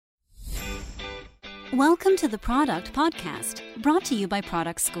Welcome to the Product Podcast, brought to you by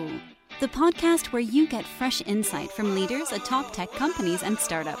Product School, the podcast where you get fresh insight from leaders at top tech companies and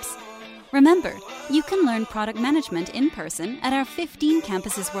startups. Remember, you can learn product management in person at our 15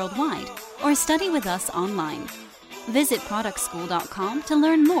 campuses worldwide, or study with us online. Visit productschool.com to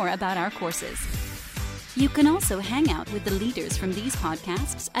learn more about our courses. You can also hang out with the leaders from these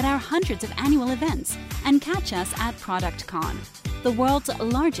podcasts at our hundreds of annual events and catch us at ProductCon, the world's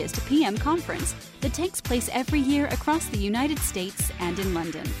largest PM conference that takes place every year across the United States and in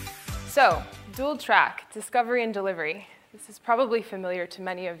London. So, dual track, discovery and delivery. This is probably familiar to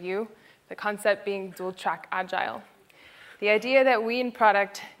many of you, the concept being dual track agile. The idea that we in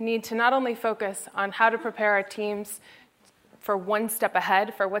product need to not only focus on how to prepare our teams for one step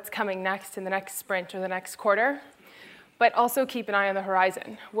ahead for what's coming next in the next sprint or the next quarter, but also keep an eye on the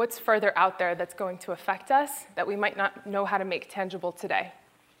horizon. What's further out there that's going to affect us that we might not know how to make tangible today?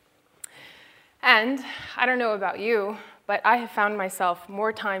 And I don't know about you, but I have found myself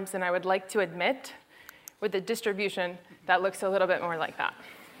more times than I would like to admit with a distribution that looks a little bit more like that.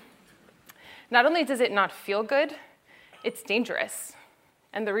 Not only does it not feel good, it's dangerous.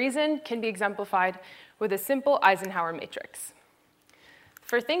 And the reason can be exemplified with a simple Eisenhower matrix.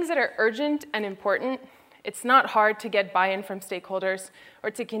 For things that are urgent and important, it's not hard to get buy-in from stakeholders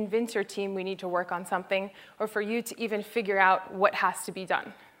or to convince your team we need to work on something, or for you to even figure out what has to be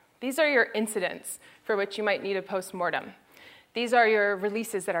done. These are your incidents for which you might need a post-mortem. These are your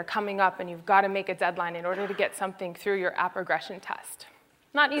releases that are coming up and you've got to make a deadline in order to get something through your app regression test.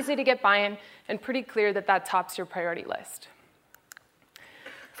 Not easy to get buy-in and pretty clear that that tops your priority list.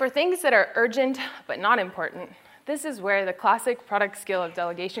 For things that are urgent but not important, this is where the classic product skill of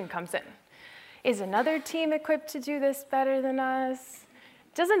delegation comes in. Is another team equipped to do this better than us?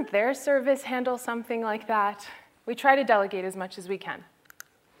 Doesn't their service handle something like that? We try to delegate as much as we can.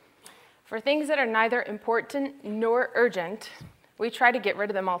 For things that are neither important nor urgent, we try to get rid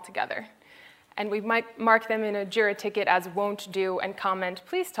of them altogether. And we might mark them in a JIRA ticket as won't do and comment,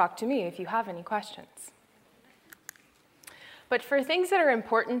 please talk to me if you have any questions. But for things that are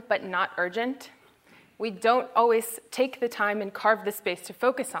important but not urgent, we don't always take the time and carve the space to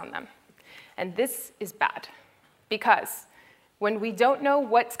focus on them. And this is bad, because when we don't know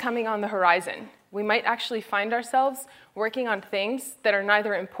what's coming on the horizon, we might actually find ourselves working on things that are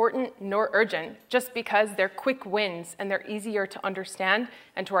neither important nor urgent, just because they're quick wins and they're easier to understand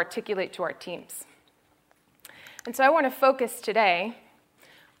and to articulate to our teams. And so I want to focus today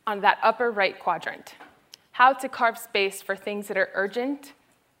on that upper right quadrant. How to carve space for things that are urgent,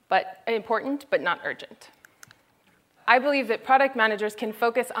 but important, but not urgent. I believe that product managers can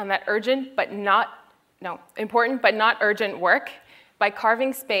focus on that important but not urgent work by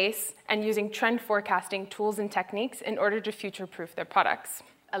carving space and using trend forecasting tools and techniques in order to future-proof their products.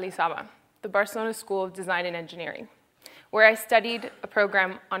 Elisaba, the Barcelona School of Design and Engineering, where I studied a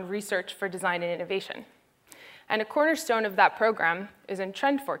program on research for design and innovation. And a cornerstone of that program is in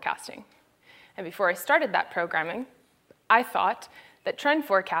trend forecasting. And before I started that programming, I thought that trend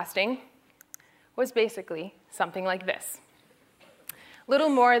forecasting was basically something like this. Little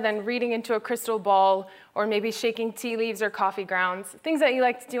more than reading into a crystal ball or maybe shaking tea leaves or coffee grounds, things that you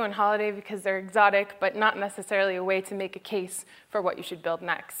like to do on holiday because they're exotic, but not necessarily a way to make a case for what you should build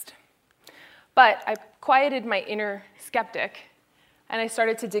next. But I quieted my inner skeptic, and I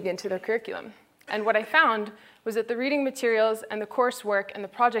started to dig into their curriculum. And what I found was that the reading materials and the coursework and the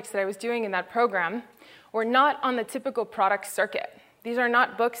projects that I was doing in that program were not on the typical product circuit. These are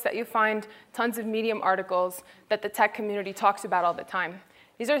not books that you find tons of Medium articles that the tech community talks about all the time.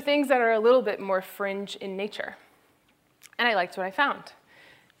 These are things that are a little bit more fringe in nature. And I liked what I found,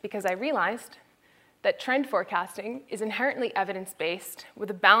 because I realized that trend forecasting is inherently evidence-based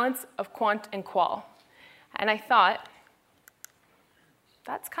with a balance of quant and qual. And I thought,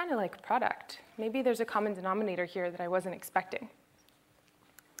 that's kind of like product. Maybe there's a common denominator here that I wasn't expecting.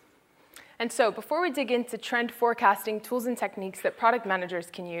 And so before we dig into trend forecasting tools and techniques that product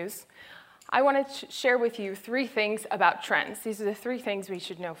managers can use, I want to share with you 3 things about trends. These are the 3 things we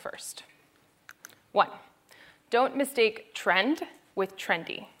should know first. 1, don't mistake trend with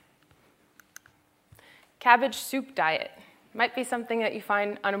trendy. Cabbage soup diet might be something that you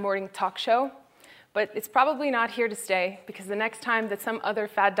find on a morning talk show, but it's probably not here to stay, because the next time that some other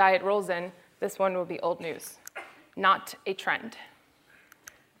fad diet rolls in, this one will be old news. Not a trend.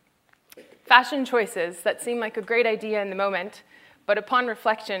 Fashion choices that seem like a great idea in the moment, but upon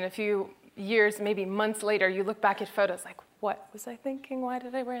reflection, a few years, maybe months later, you look back at photos like, what was I thinking? Why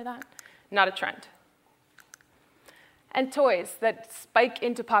did I wear that? Not a trend. And toys that spike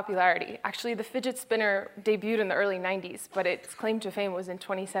into popularity. Actually, the fidget spinner debuted in the early 90s, but its claim to fame was in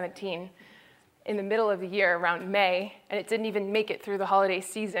 2017. in the middle of the year around May, and it didn't even make it through the holiday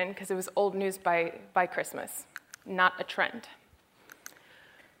season because it was old news by Christmas. Not a trend.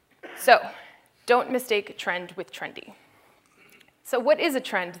 So don't mistake trend with trendy. So what is a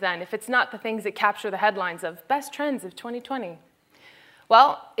trend then, if it's not the things that capture the headlines of best trends of 2020?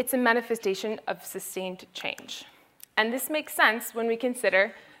 Well, it's a manifestation of sustained change. And this makes sense when we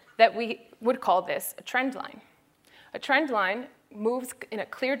consider that we would call this a trend line. A trend line moves in a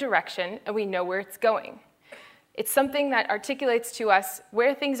clear direction, and we know where it's going. It's something that articulates to us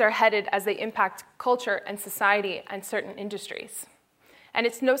where things are headed as they impact culture and society and certain industries. And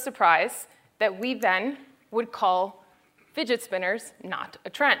it's no surprise that we then would call fidget spinners not a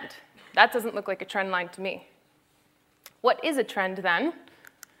trend. That doesn't look like a trend line to me. What is a trend then?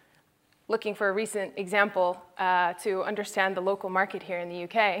 Looking for a recent example to understand the local market here in the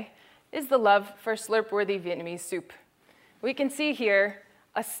UK, is the love for slurp-worthy Vietnamese soup. We can see here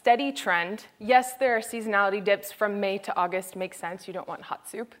a steady trend. Yes, there are seasonality dips from May to August, makes sense, you don't want hot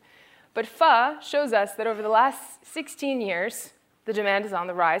soup. But pho shows us that over the last 16 years, the demand is on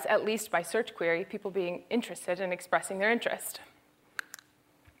the rise, at least by search query, people being interested and expressing their interest.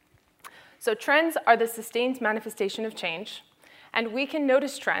 So trends are the sustained manifestation of change, and we can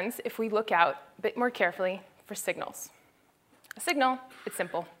notice trends if we look out a bit more carefully for signals. A signal, it's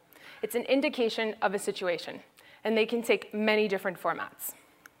simple. It's an indication of a situation, and they can take many different formats.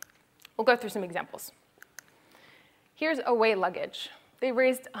 We'll go through some examples. Here's Away Luggage. They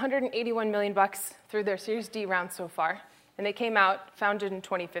raised $181 million through their Series D round so far, and they came out, founded in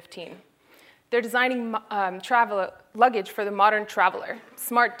 2015. They're designing travel luggage for the modern traveler,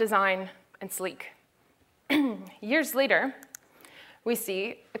 smart design and sleek. Years later, we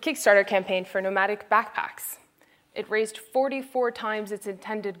see a Kickstarter campaign for nomadic backpacks. It raised 44 times its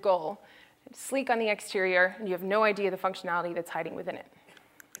intended goal. It's sleek on the exterior, and you have no idea the functionality that's hiding within it.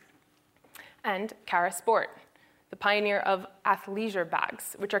 And Cara Sport, the pioneer of athleisure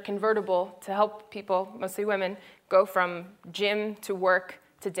bags, which are convertible to help people, mostly women, go from gym to work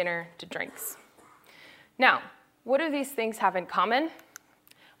to dinner to drinks. Now, what do these things have in common?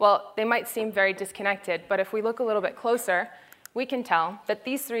 Well, they might seem very disconnected, but if we look a little bit closer, we can tell that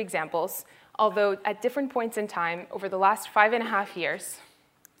these three examples, although at different points in time over the last 5.5 years,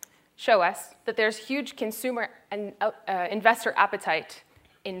 show us that there's huge consumer and investor appetite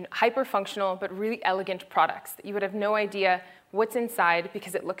in hyper-functional but really elegant products that you would have no idea what's inside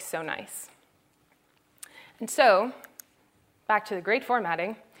because it looks so nice. And so, back to the great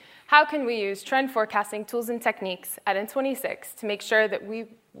formatting, how can we use trend forecasting tools and techniques at N26 to make sure that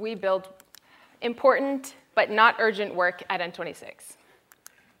we build important but not urgent work at N26?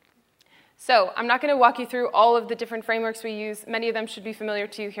 So I'm not going to walk you through all of the different frameworks we use. Many of them should be familiar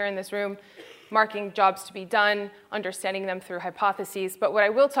to you here in this room, marking jobs to be done, understanding them through hypotheses. But what I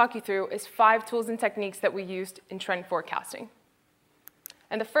will talk you through is 5 tools and techniques that we used in trend forecasting.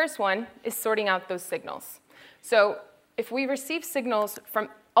 And the first one is sorting out those signals. So if we receive signals from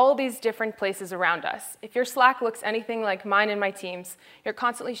all these different places around us, if your Slack looks anything like mine and my team's, you're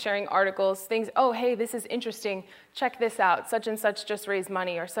constantly sharing articles, things, oh, hey, this is interesting, check this out, such and such just raised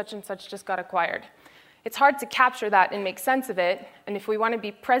money, or such and such just got acquired. It's hard to capture that and make sense of it, and if we want to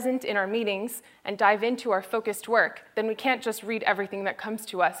be present in our meetings and dive into our focused work, then we can't just read everything that comes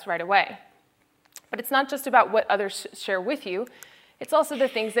to us right away. But it's not just about what others share with you, it's also the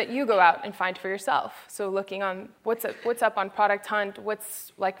things that you go out and find for yourself. So looking on what's up on Product Hunt,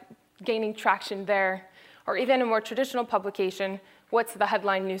 what's like gaining traction there, or even a more traditional publication, what's the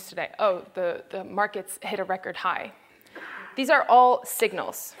headline news today? Oh, the market's hit a record high. These are all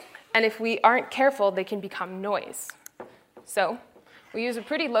signals, and if we aren't careful, they can become noise. So we use a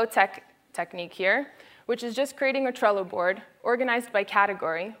pretty low-tech technique here, which is just creating a Trello board organized by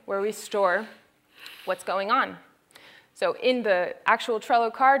category where we store what's going on. So in the actual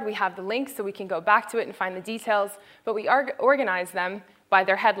Trello card, we have the links so we can go back to it and find the details, but we organize them by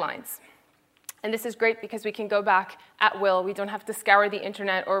their headlines. And this is great because we can go back at will. We don't have to scour the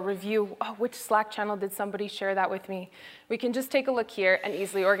internet or review, oh, which Slack channel did somebody share that with me? We can just take a look here and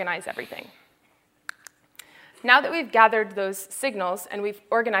easily organize everything. Now that we've gathered those signals and we've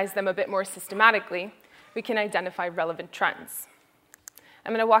organized them a bit more systematically, we can identify relevant trends.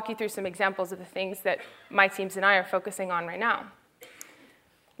 I'm going to walk you through some examples of the things that my teams and I are focusing on right now.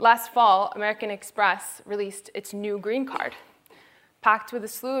 Last fall, American Express released its new green card. Packed with a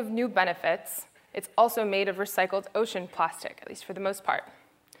slew of new benefits, it's also made of recycled ocean plastic, at least for the most part.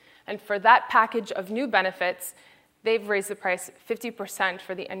 And for that package of new benefits, they've raised the price 50%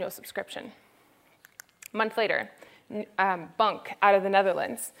 for the annual subscription. A month later, Bunk out of the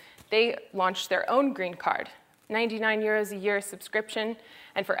Netherlands, they launched their own green card. €99 a year subscription,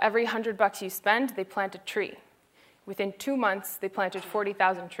 and for every $100 you spend, they plant a tree. Within 2 months, they planted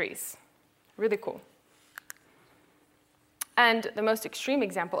 40,000 trees. Really cool. And the most extreme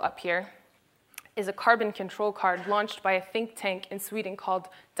example up here is a carbon control card launched by a think tank in Sweden called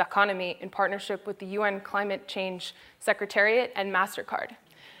Daconomy in partnership with the UN Climate Change Secretariat and MasterCard.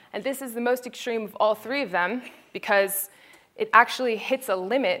 And this is the most extreme of all three of them because it actually hits a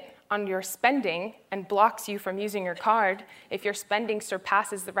limit on your spending and blocks you from using your card if your spending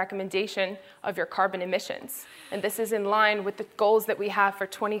surpasses the recommendation of your carbon emissions. And this is in line with the goals that we have for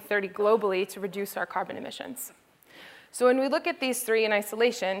 2030 globally to reduce our carbon emissions. So when we look at these three in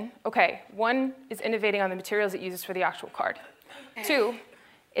isolation, okay, 1 is innovating on the materials it uses for the actual card. 2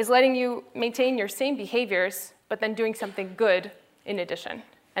 is letting you maintain your same behaviors, but then doing something good in addition.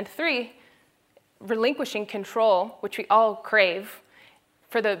 And 3, relinquishing control, which we all crave,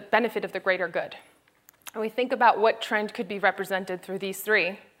 for the benefit of the greater good. And we think about what trend could be represented through these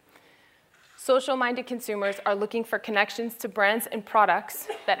 3. Social-minded consumers are looking for connections to brands and products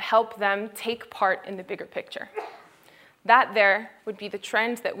that help them take part in the bigger picture. That there would be the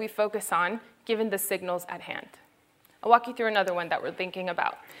trend that we focus on, given the signals at hand. I'll walk you through another one that we're thinking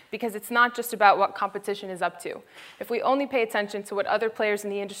about, because it's not just about what competition is up to. If we only pay attention to what other players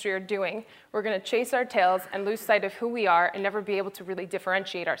in the industry are doing, we're going to chase our tails and lose sight of who we are and never be able to really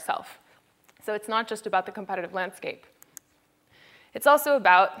differentiate ourselves. So it's not just about the competitive landscape. It's also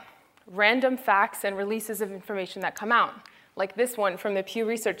about random facts and releases of information that come out, like this one from the Pew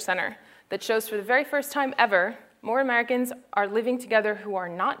Research Center that shows for the very first time ever, more Americans are living together who are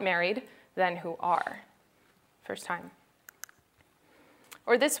not married than who are. First time.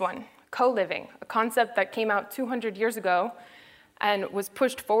 Or this one, co-living, a concept that came out 200 years ago and was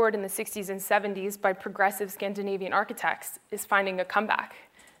pushed forward in the 60s and 70s by progressive Scandinavian architects, is finding a comeback.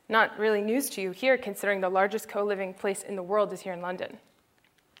 Not really news to you here, considering the largest co-living place in the world is here in London.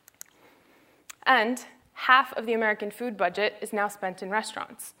 And half of the American food budget is now spent in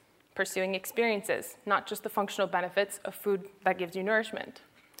restaurants, pursuing experiences, not just the functional benefits of food that gives you nourishment.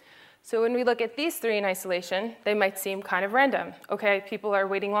 So when we look at these 3 in isolation, they might seem kind of random. Okay, people are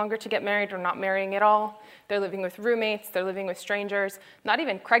waiting longer to get married or not marrying at all. They're living with roommates, they're living with strangers, not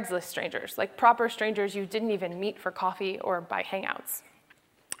even Craigslist strangers, like proper strangers you didn't even meet for coffee or by hangouts.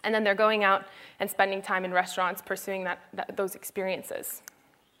 And then they're going out and spending time in restaurants pursuing those experiences.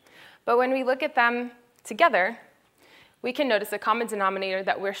 But when we look at them together, we can notice a common denominator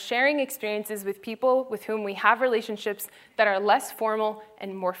that we're sharing experiences with people with whom we have relationships that are less formal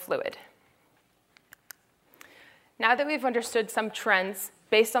and more fluid. Now that we've understood some trends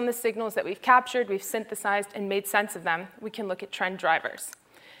based on the signals that we've captured, we've synthesized, and made sense of them, we can look at trend drivers.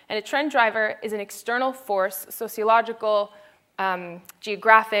 And a trend driver is an external force, sociological,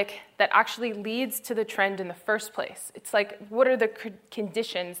 geographic, that actually leads to the trend in the first place. It's like, what are the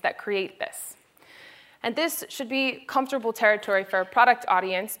conditions that create this? And this should be comfortable territory for a product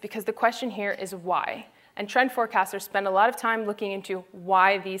audience because the question here is why. And trend forecasters spend a lot of time looking into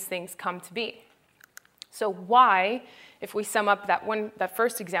why these things come to be. So why, if we sum up that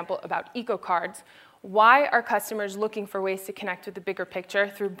first example about eco-cards, why are customers looking for ways to connect with the bigger picture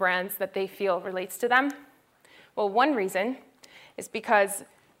through brands that they feel relates to them? Well, one reason is because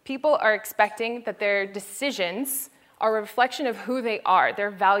people are expecting that their decisions are a reflection of who they are,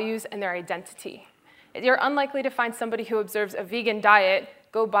 their values, and their identity. You're unlikely to find somebody who observes a vegan diet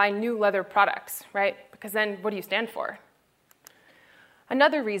go buy new leather products, right? Because then what do you stand for?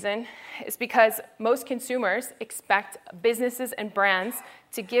 Another reason is because most consumers expect businesses and brands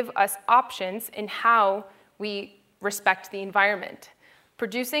to give us options in how we respect the environment.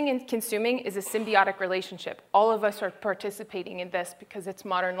 Producing and consuming is a symbiotic relationship. All of us are participating in this because it's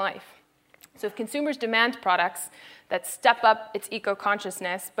modern life. So if consumers demand products that step up its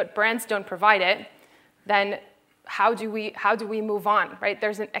eco-consciousness, but brands don't provide it, then how do we move on, right?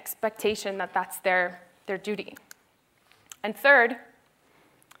 There's an expectation that that's their duty. And third,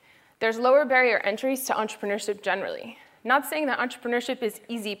 there's lower barrier entries to entrepreneurship generally. Not saying that entrepreneurship is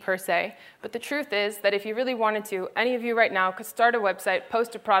easy per se, but the truth is that if you really wanted to, any of you right now could start a website,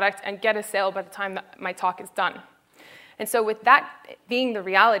 post a product, and get a sale by the time that my talk is done. And so with that being the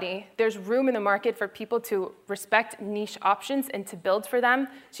reality, there's room in the market for people to respect niche options and to build for them,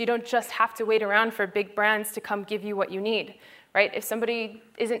 so you don't just have to wait around for big brands to come give you what you need, right? If somebody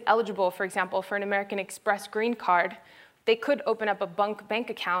isn't eligible, for example, for an American Express green card, they could open up a bank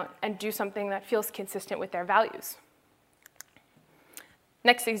account and do something that feels consistent with their values.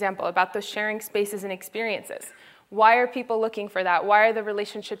 Next example about those sharing spaces and experiences. Why are people looking for that? Why are the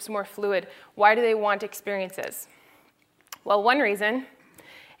relationships more fluid? Why do they want experiences? Well, one reason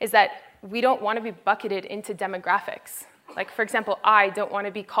is that we don't want to be bucketed into demographics. Like, for example, I don't want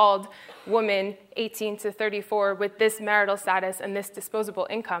to be called woman 18 to 34 with this marital status and this disposable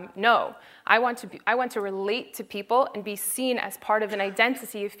income. No, I want to relate to people and be seen as part of an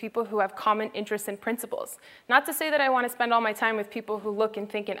identity of people who have common interests and principles. Not to say that I want to spend all my time with people who look and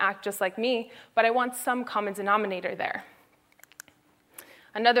think and act just like me, but I want some common denominator there.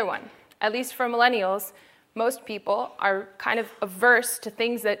 Another one, at least for millennials, most people are kind of averse to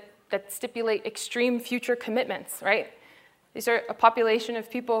things that stipulate extreme future commitments, right? These are a population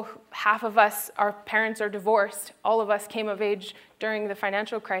of people, half of us, our parents are divorced. All of us came of age during the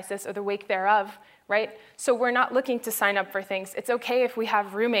financial crisis or the wake thereof, right? So we're not looking to sign up for things. It's okay if we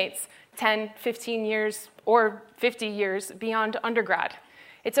have roommates 10, 15 years, or 50 years beyond undergrad.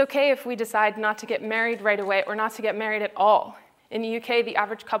 It's okay if we decide not to get married right away or not to get married at all. In the UK, the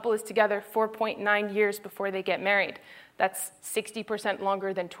average couple is together 4.9 years before they get married. That's 60%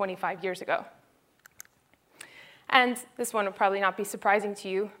 longer than 25 years ago. And this one will probably not be surprising to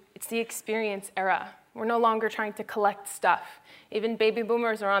you. It's the experience era. We're no longer trying to collect stuff. Even baby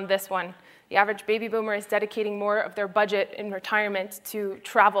boomers are on this one. The average baby boomer is dedicating more of their budget in retirement to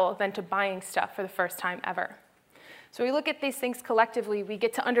travel than to buying stuff for the first time ever. So we look at these things collectively, we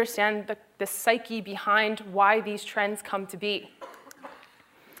get to understand the psyche behind why these trends come to be.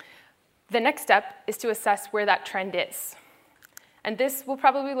 The next step is to assess where that trend is. And this will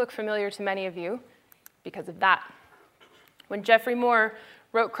probably look familiar to many of you because of that. When Geoffrey Moore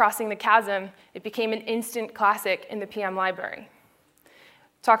wrote Crossing the Chasm, it became an instant classic in the PM library.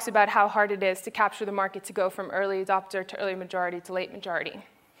 It talks about how hard it is to capture the market to go from early adopter to early majority to late majority.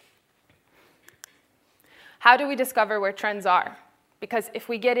 How do we discover where trends are? Because if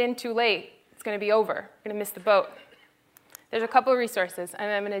we get in too late, it's going to be over. We're going to miss the boat. There's a couple of resources,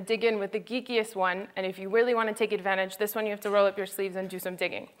 and I'm going to dig in with the geekiest one, and if you really want to take advantage, this one you have to roll up your sleeves and do some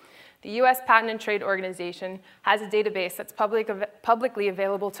digging. The US Patent and Trade Organization has a database that's publicly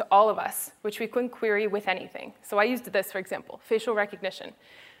available to all of us, which we can query with anything. So I used this, for example, facial recognition.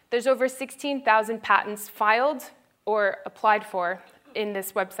 There's over 16,000 patents filed or applied for in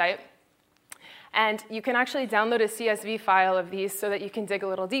this website. And you can actually download a CSV file of these so that you can dig a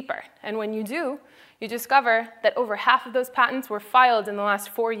little deeper. And when you do, you discover that over half of those patents were filed in the last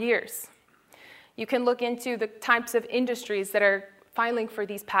 4 years. You can look into the types of industries that are filing for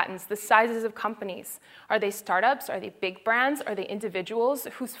these patents, the sizes of companies. Are they startups? Are they big brands? Are they individuals?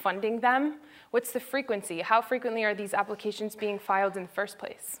 Who's funding them? What's the frequency? How frequently are these applications being filed in the first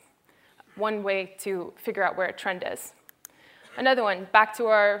place? One way to figure out where a trend is. Another one, back to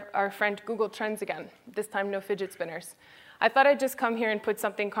our friend Google Trends again, this time no fidget spinners. I thought I'd just come here and put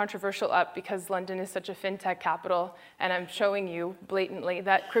something controversial up because London is such a fintech capital, and I'm showing you blatantly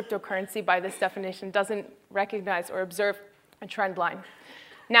that cryptocurrency by this definition doesn't recognize or observe a trend line.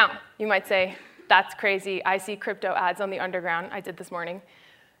 Now, you might say, that's crazy. I see crypto ads on the underground. I did this morning.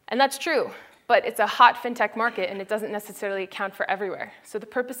 And that's true, but it's a hot fintech market, and it doesn't necessarily account for everywhere. So the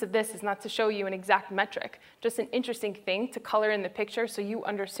purpose of this is not to show you an exact metric, just an interesting thing to color in the picture so you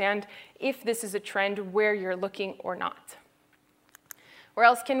understand if this is a trend where you're looking or not. Where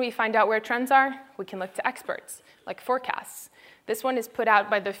else can we find out where trends are? We can look to experts, like forecasts. This one is put out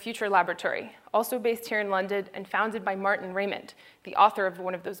by the Future Laboratory, also based here in London and founded by Martin Raymond, the author of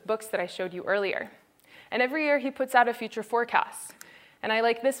one of those books that I showed you earlier. And every year he puts out a future forecast. And I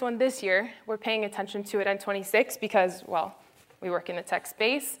like this one this year. We're paying attention to it at N26 because, well, we work in the tech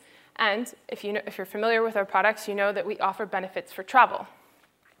space. And if you're familiar with our products, you know that we offer benefits for travel,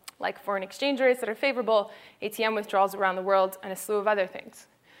 like foreign exchange rates that are favorable, ATM withdrawals around the world, and a slew of other things.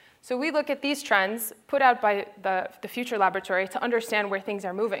 So we look at these trends put out by the Future Laboratory to understand where things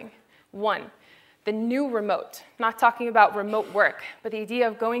are moving. One, the new remote. Not talking about remote work, but the idea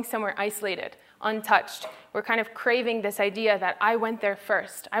of going somewhere isolated, untouched. We're kind of craving this idea that I went there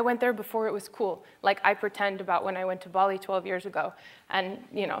first. I went there before it was cool, like I pretend about when I went to Bali 12 years ago. And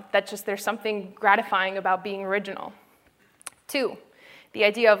there's something gratifying about being original. Two, the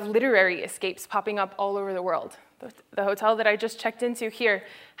idea of literary escapes popping up all over the world. The hotel that I just checked into here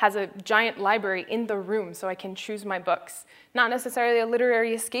has a giant library in the room so I can choose my books. Not necessarily a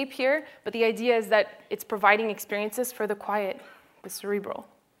literary escape here, but the idea is that it's providing experiences for the quiet, the cerebral.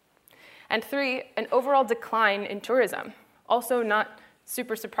 And three, an overall decline in tourism. Also not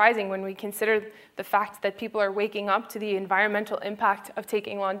super surprising when we consider the fact that people are waking up to the environmental impact of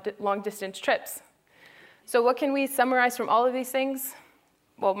taking long-distance trips. So what can we summarize from all of these things?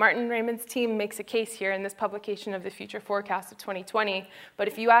 Martin Raymond's team makes a case here in this publication of the Future Forecast of 2020, but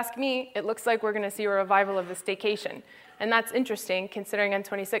if you ask me, it looks like we're going to see a revival of the staycation. And that's interesting, considering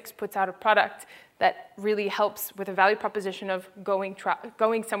N26 puts out a product that really helps with a value proposition of going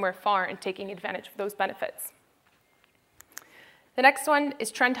somewhere far and taking advantage of those benefits. The next one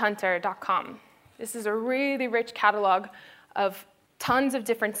is trendhunter.com. This is a really rich catalog of tons of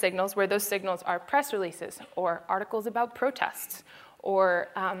different signals, where those signals are press releases or articles about protests or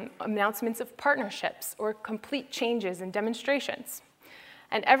announcements of partnerships or complete changes and demonstrations.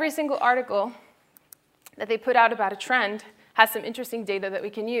 And every single article that they put out about a trend has some interesting data that we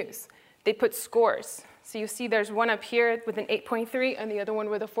can use. They put scores. So you see there's one up here with an 8.3 and the other one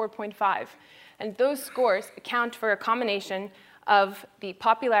with a 4.5. And those scores account for a combination of the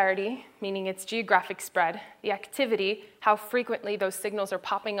popularity, meaning its geographic spread, the activity, how frequently those signals are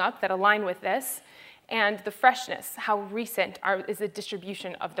popping up that align with this, and the freshness, how recent is the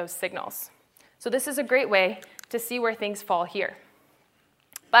distribution of those signals. So this is a great way to see where things fall here.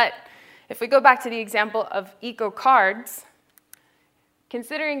 But if we go back to the example of eco cards,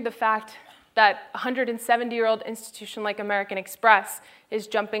 considering the fact that a 170-year-old institution like American Express is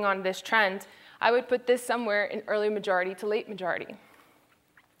jumping on this trend, I would put this somewhere in early majority to late majority.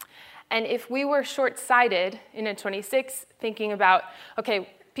 And if we were short-sighted in N26, thinking about, okay,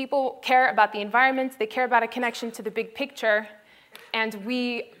 people care about the environment, they care about a connection to the big picture, and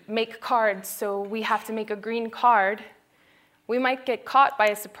we make cards, so we have to make a green card, we might get caught by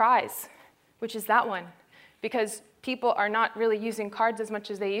a surprise, which is that one, because people are not really using cards as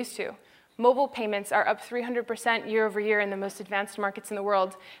much as they used to. Mobile payments are up 300% year over year in the most advanced markets in the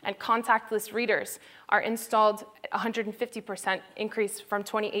world, and contactless readers are installed 150% increase from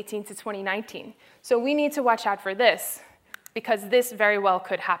 2018 to 2019. So we need to watch out for this, because this very well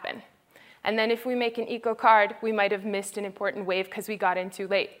could happen. And then if we make an eco card, we might have missed an important wave because we got in too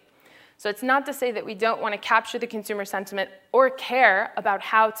late. So it's not to say that we don't want to capture the consumer sentiment or care about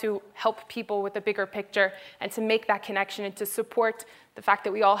how to help people with the bigger picture and to make that connection and to support the fact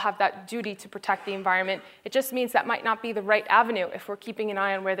that we all have that duty to protect the environment. It just means that might not be the right avenue if we're keeping an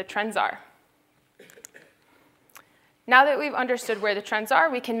eye on where the trends are. Now that we've understood where the trends are,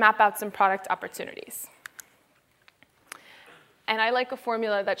 we can map out some product opportunities. And I like a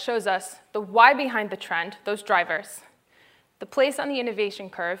formula that shows us the why behind the trend, those drivers, the place on the innovation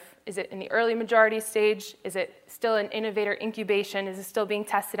curve. Is it in the early majority stage? Is it still in innovator incubation? Is it still being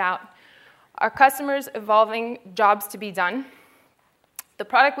tested out? Are customers evolving jobs to be done? The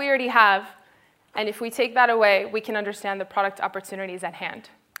product we already have, and if we take that away, we can understand the product opportunities at hand.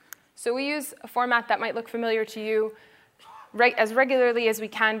 So we use a format that might look familiar to you as regularly as we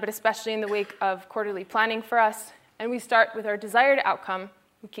can, but especially in the wake of quarterly planning for us. And we start with our desired outcome.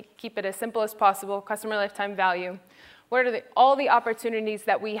 We keep it as simple as possible, customer lifetime value. What are all the opportunities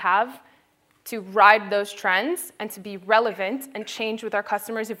that we have to ride those trends and to be relevant and change with our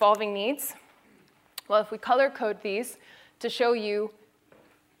customers' evolving needs? Well, if we color code these to show you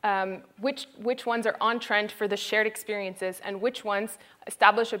which ones are on trend for the shared experiences and which ones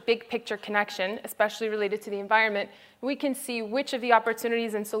establish a big picture connection, especially related to the environment, we can see which of the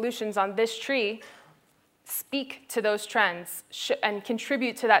opportunities and solutions on this tree speak to those trends and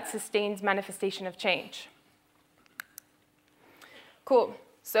contribute to that sustained manifestation of change. Cool.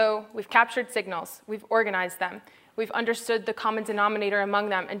 So we've captured signals. We've organized them. We've understood the common denominator among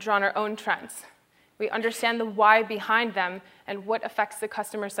them and drawn our own trends. We understand the why behind them and what affects the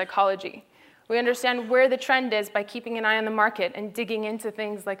customer psychology. We understand where the trend is by keeping an eye on the market and digging into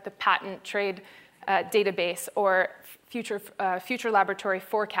things like the patent trade database or future laboratory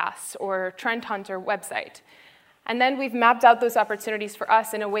forecasts or Trend Hunter website. And then we've mapped out those opportunities for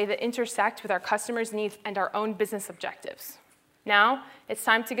us in a way that intersect with our customers' needs and our own business objectives. Now, it's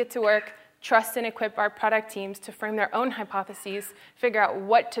time to get to work, trust and equip our product teams to frame their own hypotheses, figure out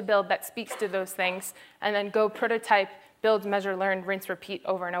what to build that speaks to those things, and then go prototype, build, measure, learn, rinse, repeat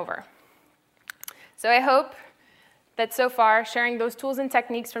over and over. So I hope that so far, sharing those tools and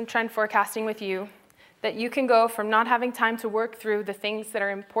techniques from trend forecasting with you, that you can go from not having time to work through the things that are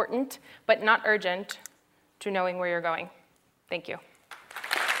important but not urgent to knowing where you're going. Thank you.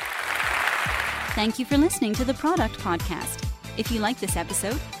 Thank you for listening to the Product Podcast. If you like this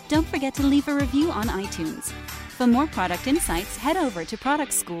episode, don't forget to leave a review on iTunes. For more product insights, head over to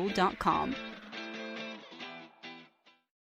productschool.com.